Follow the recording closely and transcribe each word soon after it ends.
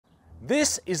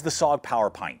This is the SOG Power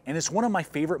Pint, and it's one of my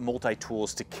favorite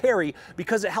multi-tools to carry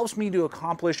because it helps me to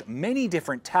accomplish many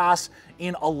different tasks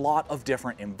in a lot of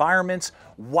different environments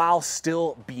while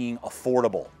still being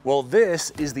affordable. Well,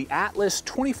 this is the ATALS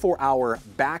 24-hour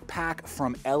backpack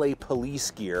from LA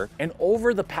Police Gear, and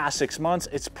over the past 6 months,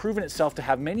 it's proven itself to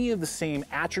have many of the same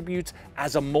attributes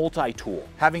as a multi-tool,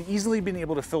 having easily been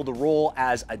able to fill the role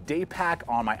as a day pack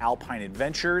on my alpine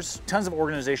adventures, tons of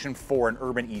organization for an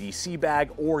urban EDC bag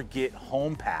or get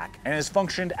home pack, and has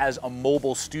functioned as a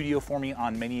mobile studio for me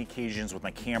on many occasions with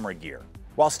my camera gear,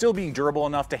 while still being durable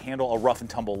enough to handle a rough and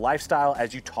tumble lifestyle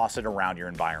as you toss it around your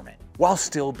environment, while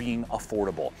still being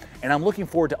affordable. And I'm looking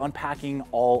forward to unpacking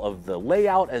all of the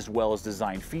layout as well as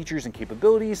design features and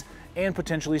capabilities and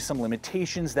potentially some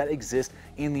limitations that exist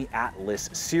in the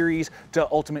ATALS series to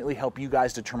ultimately help you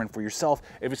guys determine for yourself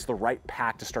if it's the right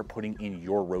pack to start putting in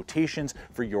your rotations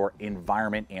for your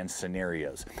environment and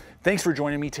scenarios. Thanks for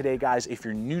joining me today, guys. If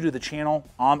you're new to the channel,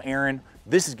 I'm Aaron.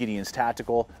 This is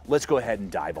Gideonstactical. Let's go ahead and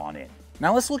dive on in.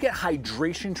 Now let's look at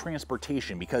hydration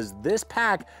transportation, because this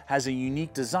pack has a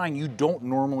unique design you don't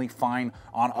normally find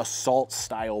on assault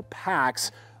style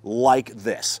packs like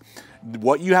this.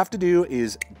 What you have to do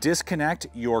is disconnect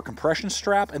your compression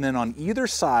strap, and then on either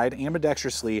side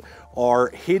ambidextrously are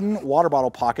hidden water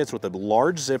bottle pockets with a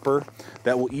large zipper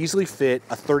that will easily fit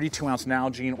a 32-ounce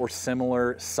Nalgene or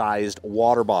similar sized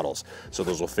water bottles. So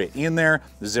those will fit in there.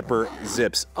 The zipper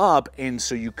zips up, and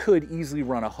so you could easily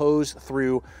run a hose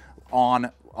through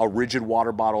on a rigid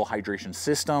water bottle hydration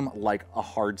system like a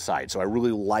hard side. So I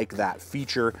really like that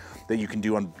feature that you can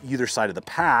do on either side of the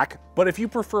pack. But if you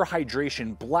prefer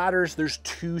hydration bladders, there's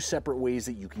two separate ways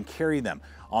that you can carry them.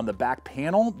 On the back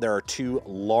panel, there are two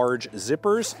large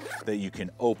zippers that you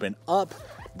can open up.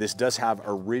 This does have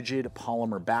a rigid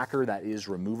polymer backer that is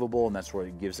removable, and that's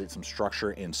what gives it some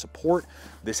structure and support.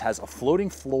 This has a floating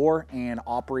floor and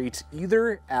operates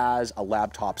either as a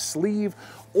laptop sleeve,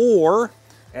 or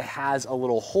it has a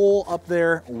little hole up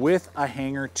there with a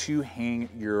hanger to hang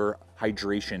your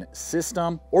hydration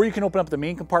system. Or you can open up the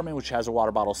main compartment, which has a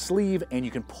water bottle sleeve, and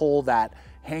you can pull that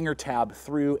hanger tab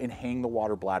through and hang the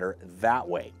water bladder that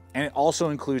way. And it also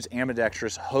includes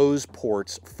ambidextrous hose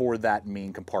ports for that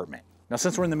main compartment. Now,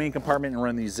 since we're in the main compartment and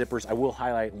running these zippers, I will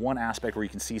highlight one aspect where you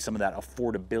can see some of that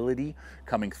affordability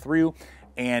coming through,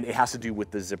 and it has to do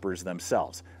with the zippers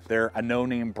themselves. They're a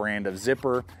no-name brand of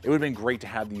zipper. It would have been great to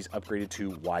have these upgraded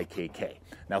to YKK.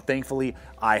 Now, thankfully,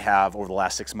 I have, over the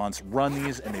last 6 months, run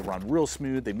these, and they run real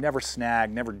smooth. They've never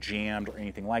snagged, never jammed, or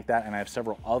anything like that, and I have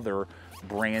several other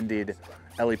branded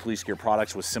LA Police Gear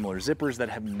products with similar zippers that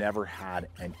have never had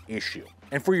an issue.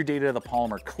 And for your data, the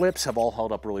polymer clips have all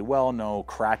held up really well, no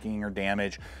cracking or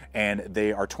damage, and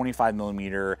they are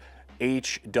 25mm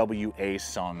HWA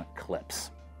sung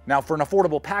clips. Now, for an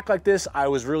affordable pack like this, I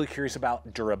was really curious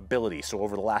about durability. So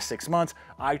over the last 6 months,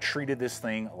 I treated this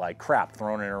thing like crap,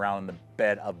 throwing it around in the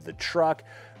bed of the truck,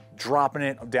 dropping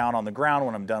it down on the ground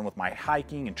when I'm done with my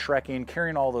hiking and trekking,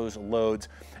 carrying all those loads,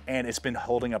 and it's been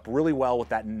holding up really well with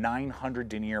that 900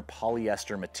 denier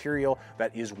polyester material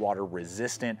that is water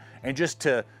resistant. And just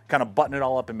to kind of button it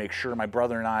all up and make sure, my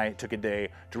brother and I took a day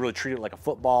to really treat it like a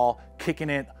football, kicking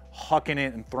it, hucking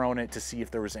it and throwing it to see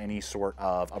if there was any sort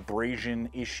of abrasion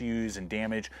issues and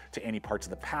damage to any parts of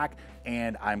the pack,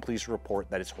 and I'm pleased to report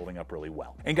that it's holding up really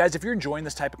well. And guys, if you're enjoying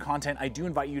this type of content, I do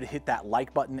invite you to hit that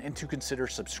like button and to consider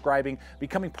subscribing,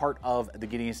 becoming part of the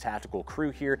Gideonstactical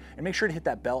crew here, and make sure to hit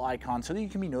that bell icon so that you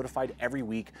can be notified every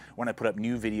week when I put up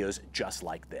new videos just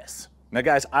like this. Now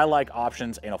guys, I like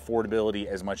options and affordability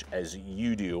as much as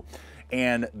you do,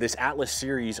 and this ATALS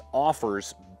series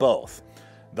offers both.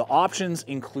 The options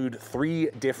include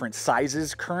 3 different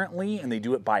sizes currently, and they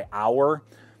do it by hour.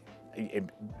 It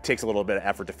takes a little bit of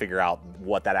effort to figure out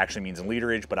what that actually means in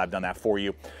literage, but I've done that for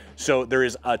you. So there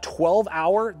is a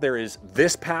 12-hour, there is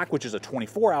this pack, which is a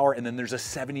 24-hour, and then there's a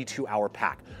 72-hour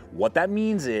pack. What that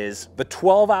means is the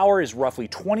 12-hour is roughly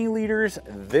 20 liters.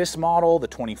 This model, the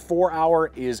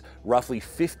 24-hour, is roughly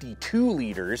 52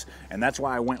 liters, and that's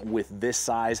why I went with this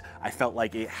size. I felt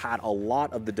like it had a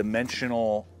lot of the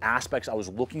dimensional aspects I was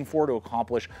looking for to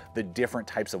accomplish the different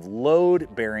types of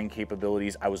load-bearing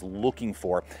capabilities I was looking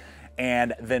for.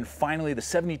 And then finally, the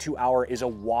 72-hour is a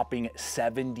whopping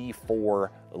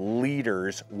 74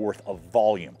 liters worth of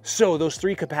volume. So those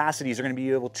 3 capacities are going to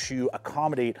be able to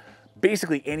accommodate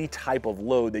basically any type of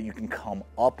load that you can come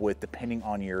up with depending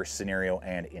on your scenario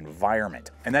and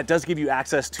environment. And that does give you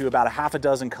access to about a half a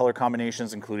dozen color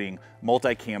combinations, including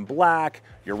multicam black,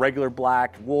 your regular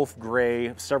black, wolf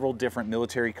gray, several different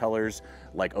military colors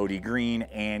like OD green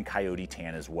and coyote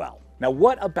tan as well. Now,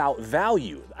 what about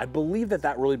value? I believe that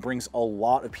that really brings a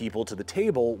lot of people to the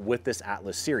table with this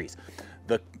Atlas series.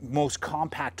 The most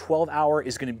compact 12-hour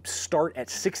is going to start at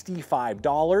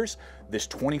 $65. This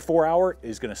 24-hour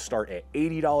is going to start at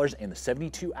 $80, and the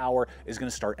 72-hour is going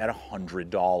to start at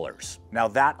 $100. Now,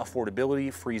 that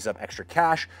affordability frees up extra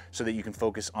cash so that you can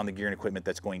focus on the gear and equipment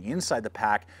that's going inside the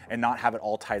pack and not have it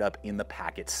all tied up in the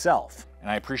pack itself. And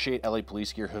I appreciate LA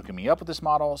Police Gear hooking me up with this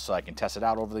model so I can test it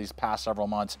out over these past several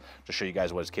months to show you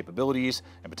guys what its capabilities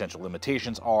and potential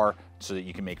limitations are so that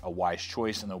you can make a wise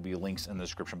choice, and there'll be links in the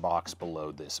description box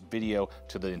below this video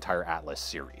to the entire Atlas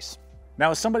series. Now,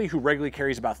 as somebody who regularly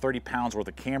carries about 30 pounds worth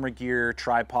of camera gear,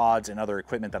 tripods, and other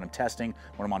equipment that I'm testing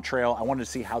when I'm on trail, I wanted to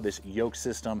see how this yoke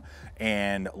system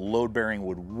and load bearing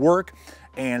would work.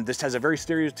 And this has a very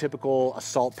stereotypical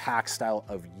assault pack style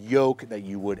of yoke that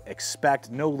you would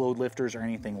expect. No load lifters or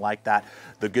anything like that.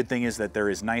 The good thing is that there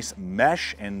is nice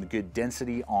mesh and good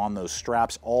density on those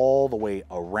straps all the way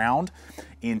around,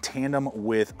 in tandem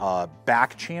with a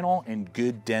back channel and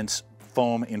good dense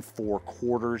foam in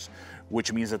 4/4,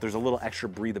 which means that there's a little extra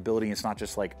breathability. It's not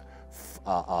just like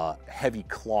heavy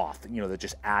cloth, you know, that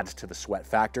just adds to the sweat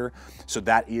factor. So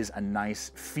that is a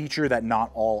nice feature that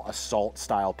not all assault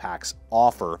style packs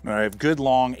offer. Now, I have good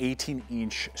long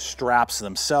 18-inch straps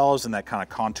themselves in that kind of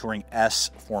contouring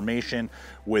S formation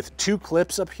with 2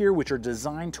 clips up here, which are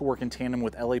designed to work in tandem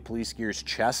with LA Police Gear's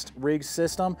chest rig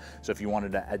system. So if you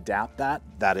wanted to adapt that,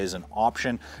 that is an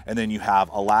option. And then you have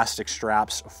elastic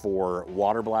straps for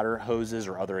water bladder hoses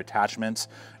or other attachments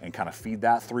and kind of feed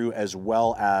that through, as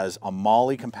well as a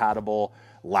MOLLE compatible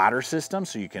ladder system,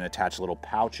 so you can attach little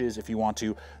pouches if you want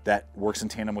to, that works in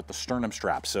tandem with the sternum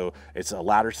strap. So it's a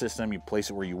ladder system, you place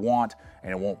it where you want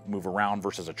and it won't move around,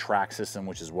 versus a track system,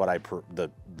 which is what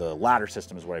the ladder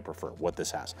system is what I prefer, what this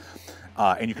has.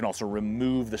 And you can also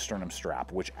remove the sternum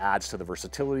strap, which adds to the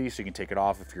versatility, so you can take it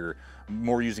off if you're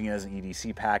more using it as an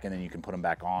EDC pack, and then you can put them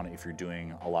back on if you're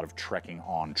doing a lot of trekking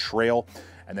on trail.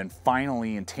 And then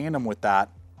finally, in tandem with that,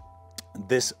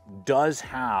 this does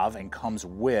have and comes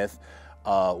with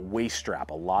a waist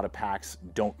strap. A lot of packs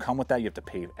don't come with that. You have to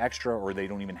pay extra, or they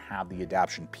don't even have the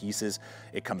adaptation pieces.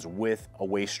 It comes with a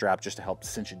waist strap just to help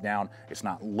cinch it down. It's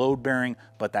not load bearing,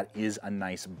 but that is a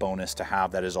nice bonus to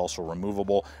have. That is also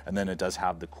removable. And then it does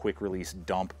have the quick release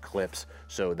dump clips,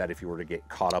 so that if you were to get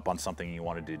caught up on something and you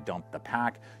wanted to dump the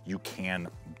pack, you can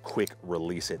quick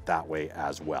release it that way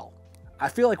as well. I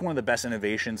feel like one of the best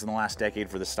innovations in the last decade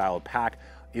for this style of pack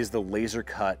is the laser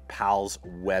cut PALS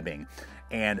webbing.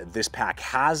 And this pack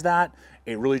has that.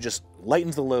 It really just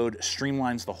lightens the load,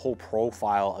 streamlines the whole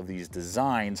profile of these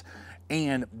designs,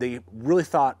 and they really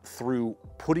thought through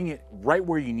putting it right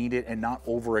where you need it and not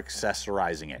over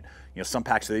accessorizing it. You know, some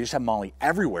packs, they just have MOLLE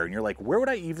everywhere, and you're like, what would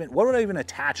I even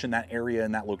attach in that area,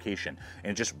 in that location?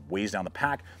 And it just weighs down the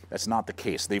pack. That's not the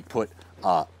case. They put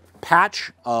a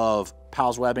patch of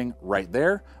PALS webbing right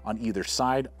there on either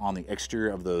side on the exterior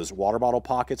of those water bottle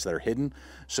pockets that are hidden,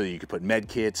 so you could put med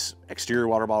kits, exterior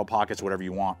water bottle pockets, whatever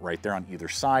you want right there on either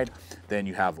side. Then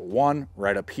you have one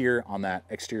right up here on that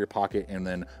exterior pocket, and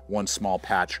then one small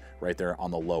patch right there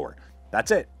on the lower.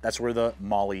 That's it. That's where the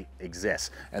MOLLE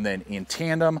exists. And then in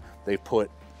tandem, they put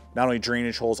not only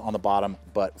drainage holes on the bottom,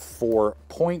 but 4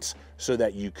 points so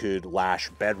that you could lash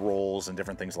bed rolls and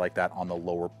different things like that on the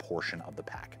lower portion of the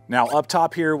pack. Now up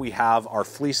top here, we have our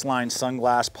fleece line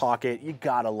sunglass pocket. You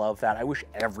gotta love that. I wish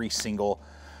every single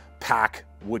pack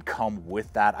would come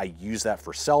with that. I use that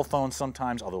for cell phones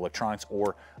sometimes, other electronics,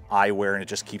 or eyewear, and it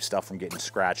just keeps stuff from getting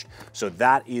scratched. So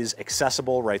that is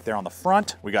accessible right there on the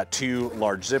front. We got 2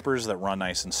 large zippers that run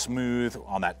nice and smooth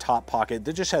on that top pocket.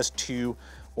 That just has 2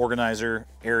 organizer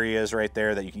areas right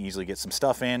there that you can easily get some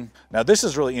stuff in. Now this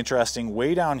is really interesting.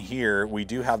 Way down here, we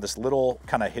do have this little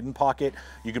kind of hidden pocket.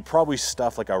 You could probably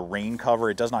stuff like a rain cover.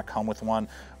 It does not come with one.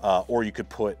 Or you could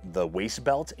put the waist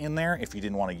belt in there if you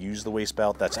didn't want to use the waist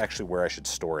belt. That's actually where I should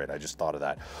store it. I just thought of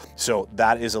that. So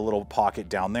that is a little pocket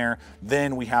down there.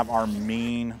 Then we have our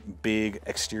main big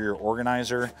exterior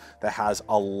organizer that has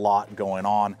a lot going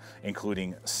on,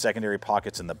 including secondary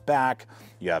pockets in the back.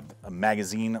 You have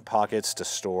magazine pockets to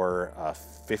store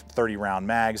 30 round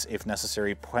mags if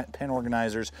necessary, pen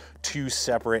organizers, 2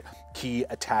 separate key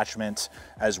attachments,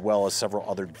 as well as several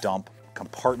other dump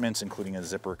compartments, including a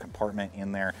zipper compartment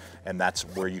in there. And that's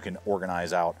where you can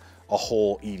organize out a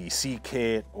whole EDC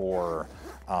kit or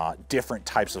different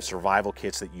types of survival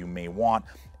kits that you may want.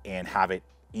 and have it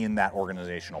in that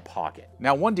organizational pocket.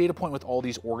 Now, one data point with all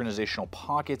these organizational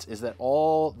pockets is that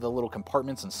all the little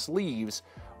compartments and sleeves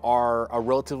are a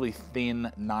relatively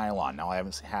thin nylon. Now, I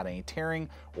haven't had any tearing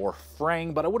or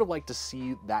fraying, but I would have liked to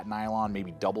see that nylon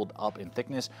maybe doubled up in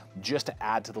thickness just to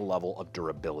add to the level of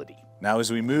durability. Now,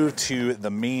 as we move to the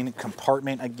main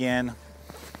compartment again,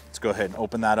 let's go ahead and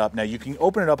open that up. Now, you can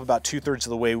open it up about 2/3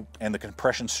 of the way and the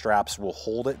compression straps will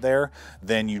hold it there.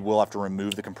 Then you will have to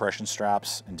remove the compression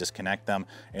straps and disconnect them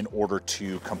in order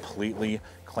to completely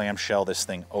clamshell this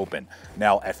thing open.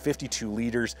 Now, at 52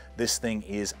 liters, this thing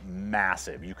is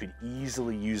massive. You could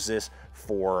easily use this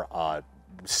for a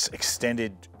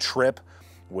extended trip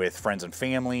with friends and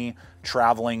family,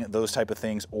 traveling, those type of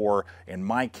things, or in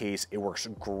my case, it works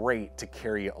great to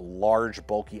carry large,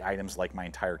 bulky items like my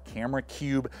entire camera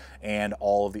cube and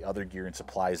all of the other gear and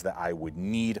supplies that I would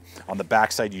need. On the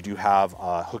backside, you do have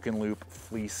a hook and loop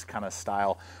fleece kind of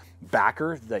style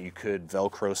backer that you could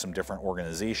Velcro some different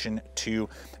organization to,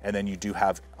 and then you do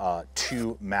have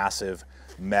 2 massive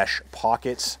mesh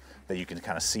pockets that you can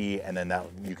kind of see, and then that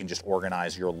you can just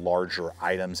organize your larger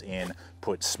items in,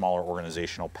 put smaller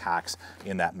organizational packs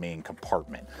in that main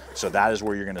compartment. So that is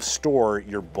where you're gonna store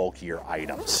your bulkier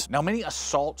items. Now, many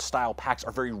assault style packs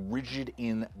are very rigid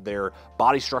in their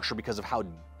body structure because of how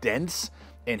dense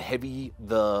and heavy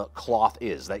the cloth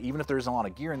is, that even if there isn't a lot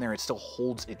of gear in there, it still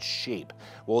holds its shape.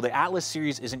 Well, the Atlas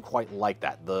series isn't quite like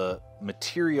that. The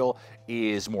material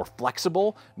is more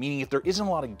flexible, meaning if there isn't a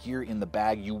lot of gear in the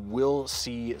bag, you will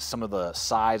see some of the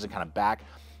sides and kind of back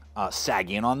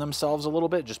sag in on themselves a little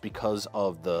bit just because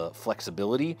of the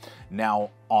flexibility.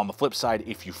 Now, on the flip side,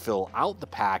 if you fill out the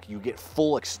pack, you get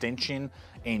full extension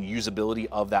and usability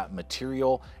of that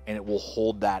material, and it will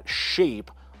hold that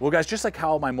shape. Well, guys, just like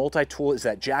how my multi-tool is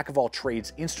that jack of all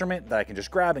trades instrument that I can just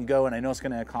grab and go, and I know it's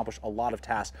going to accomplish a lot of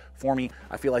tasks for me,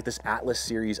 I feel like this Atlas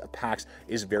series of packs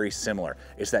is very similar.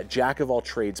 It's that jack of all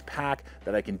trades pack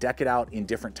that I can deck it out in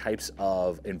different types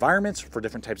of environments for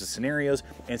different types of scenarios,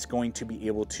 and it's going to be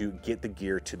able to get the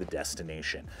gear to the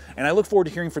destination. And I look forward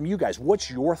to hearing from you guys.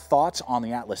 What's your thoughts on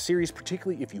the Atlas series,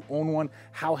 particularly if you own one?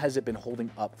 How has it been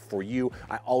holding up for you?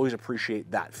 I always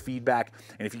appreciate that feedback.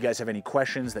 And if you guys have any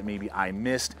questions that maybe I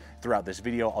missed throughout this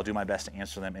video, I'll do my best to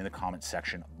answer them in the comments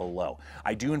section below.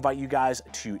 I do invite you guys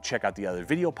to check out the other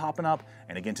video popping up,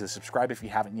 and again, to subscribe if you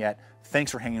haven't yet.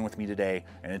 Thanks for hanging with me today,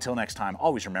 and until next time,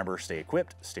 always remember, stay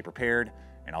equipped, stay prepared,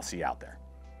 and I'll see you out there.